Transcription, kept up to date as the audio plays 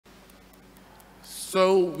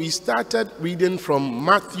So we started reading from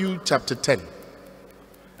Matthew chapter 10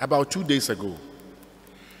 about 2 days ago,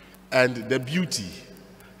 and the beauty,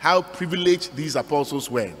 how privileged these apostles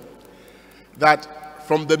were, that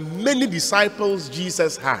from the many disciples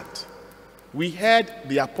Jesus had, we heard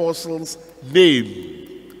the apostles'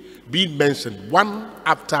 name being mentioned one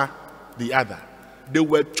after the other. They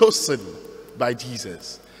were chosen by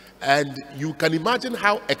Jesus, and you can imagine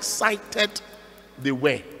how excited they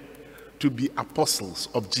were to be apostles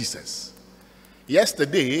of Jesus.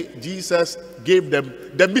 Yesterday, Jesus gave them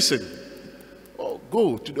the mission. Oh,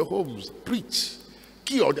 go to the homes, preach,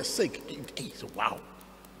 cure the sick. Hey, so wow.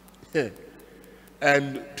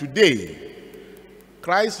 And today,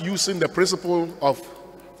 Christ, using the principle of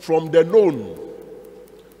from the known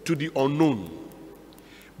to the unknown,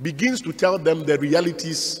 begins to tell them the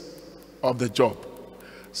realities of the job.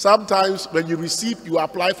 Sometimes when you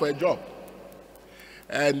apply for a job,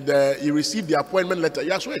 and you receive the appointment letter,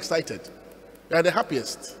 you are so excited. You are the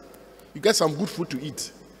happiest. You get some good food to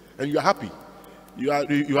eat, and you are happy. You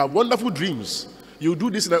have wonderful dreams. You do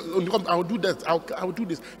this, I'll do that, I'll do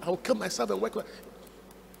this, I'll kill myself and work.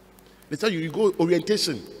 They tell you go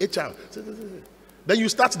orientation, HR. Then you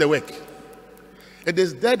start the work. It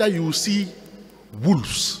is there that you will see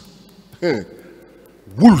wolves.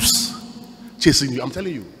 Wolves chasing you, I'm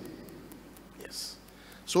telling you.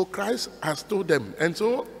 So Christ has told them. And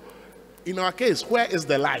so, in our case, where is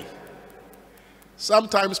the lie?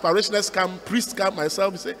 Sometimes parishioners come, priests come,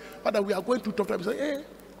 myself, say, Father, we are going to talk to them. Say, hey,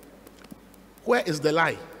 where is the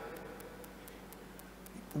lie?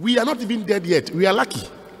 We are not even dead yet. We are lucky.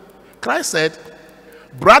 Christ said,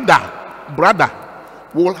 brother,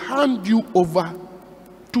 will hand you over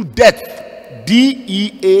to death.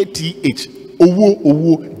 D-E-A-T-H.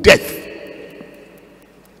 Owo, death.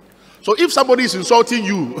 So if somebody is insulting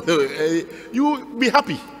you, you be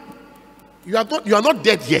happy. You are not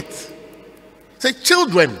dead yet. Say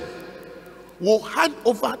children will hand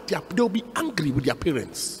over they will be angry with their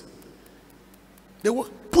parents. They will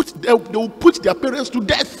put their parents to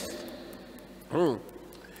death.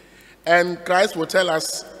 And Christ will tell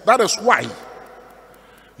us that is why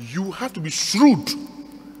you have to be shrewd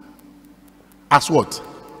as what?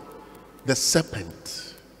 The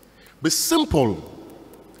serpent. Be simple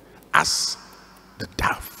as the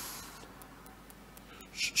dove.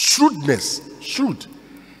 Shrewdness, shrewd.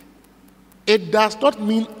 It does not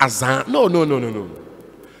mean azan. No.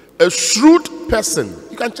 A shrewd person,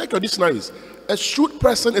 you can check your dictionaries. A shrewd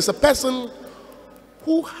person is a person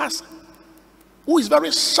who is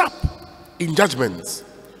very sharp in judgments.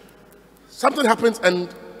 Something happens and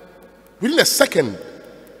within a second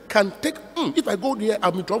can take, if I go there,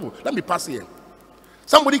 I'm in trouble. Let me pass here.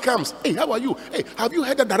 Somebody comes, hey, how are you? Hey, have you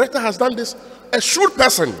heard the director has done this? A shrewd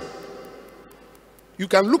person. You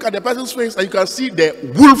can look at the person's face and you can see the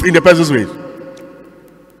wolf in the person's face.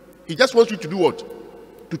 He just wants you to do what?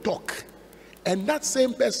 To talk. And that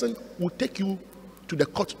same person will take you to the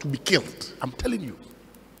court to be killed. I'm telling you.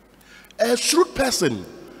 A shrewd person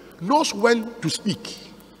knows when to speak,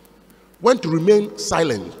 when to remain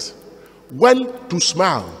silent, when to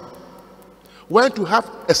smile, when to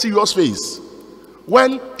have a serious face,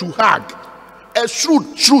 when to hug. A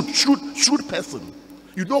shrewd person.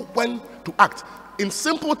 You know when to act. In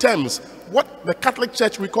simple terms, what the Catholic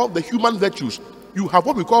Church we call the human virtues, you have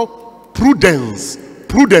what we call prudence.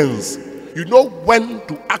 Prudence. You know when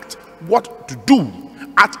to act, what to do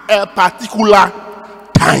at a particular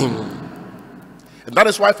time. And that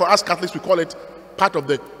is why for us Catholics we call it part of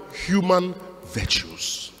the human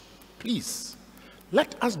virtues. Please,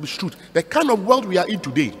 let us be shrewd. The kind of world we are in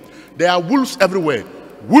today, there are wolves everywhere.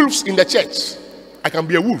 Wolves in the church. I can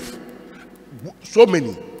be a wolf. So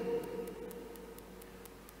many.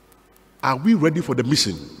 Are we ready for the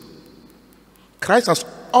mission? Christ has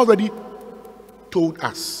already told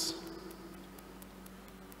us.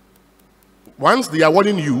 Once they are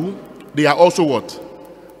warning you, they are also what?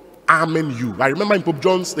 Arming you. I remember in Pope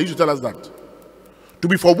John's, they used to tell us that. To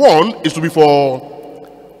be forewarned is to be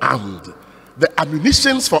forearmed. The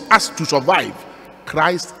ammunitions for us to survive,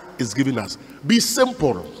 Christ is giving us. Be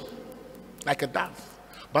simple, like a dove.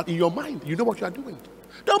 But in your mind, you know what you are doing.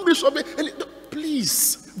 Don't be so big.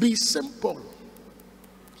 Please, be simple.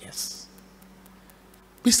 Yes.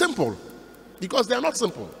 Be simple. Because they are not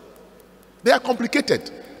simple. They are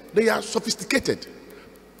complicated. They are sophisticated.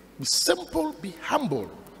 Be simple, be humble.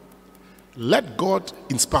 Let God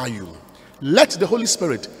inspire you. Let the Holy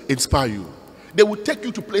Spirit inspire you. They will take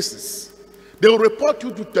you to places. They will report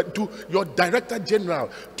you to your director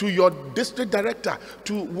general, to your district director,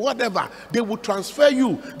 to whatever. They will transfer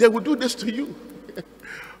you. They will do this to you.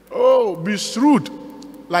 Oh, be shrewd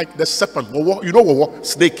like the serpent. You know what?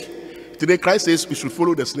 Snake. Today Christ says we should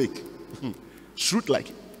follow the snake. Shrewd like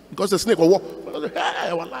it. Because the snake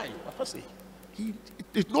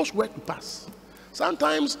it knows where to pass.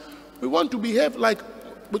 Sometimes we want to behave like,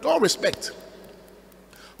 with all respect,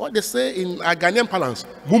 what they say in a Ghanaian parlance,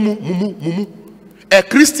 mumu, mumu, mumu. A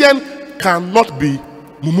Christian cannot be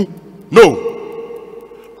mumu. No.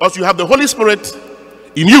 Because you have the Holy Spirit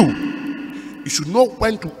in you. You should know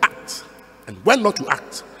when to act and when not to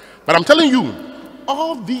act. But I'm telling you,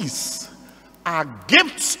 all these are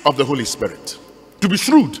gifts of the Holy Spirit. To be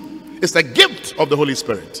shrewd is a gift of the Holy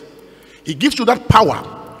Spirit. He gives you that power,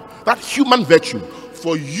 that human virtue,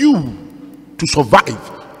 for you to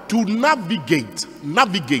survive, to navigate,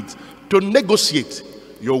 to negotiate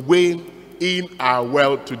your way in our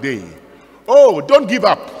world today. Oh, don't give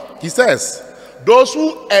up. He says, those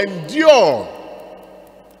who endure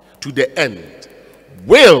to the end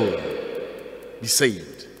will be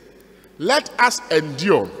saved. Let us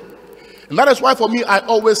endure. And that is why for me, I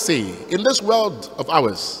always say, in this world of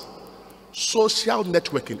ours, social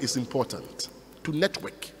networking is important. To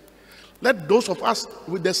network. Let those of us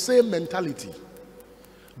with the same mentality,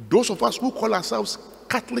 those of us who call ourselves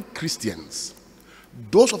Catholic Christians,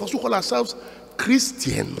 those of us who call ourselves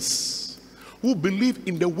Christians, who believe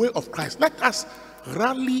in the way of Christ, let us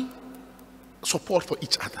rally support for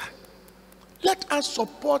each other. Let us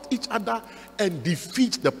support each other and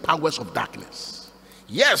defeat the powers of darkness.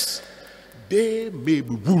 Yes, they may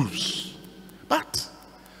be wolves, but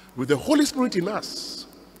with the Holy Spirit in us,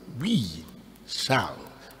 we shall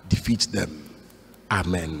defeat them.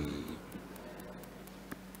 Amen.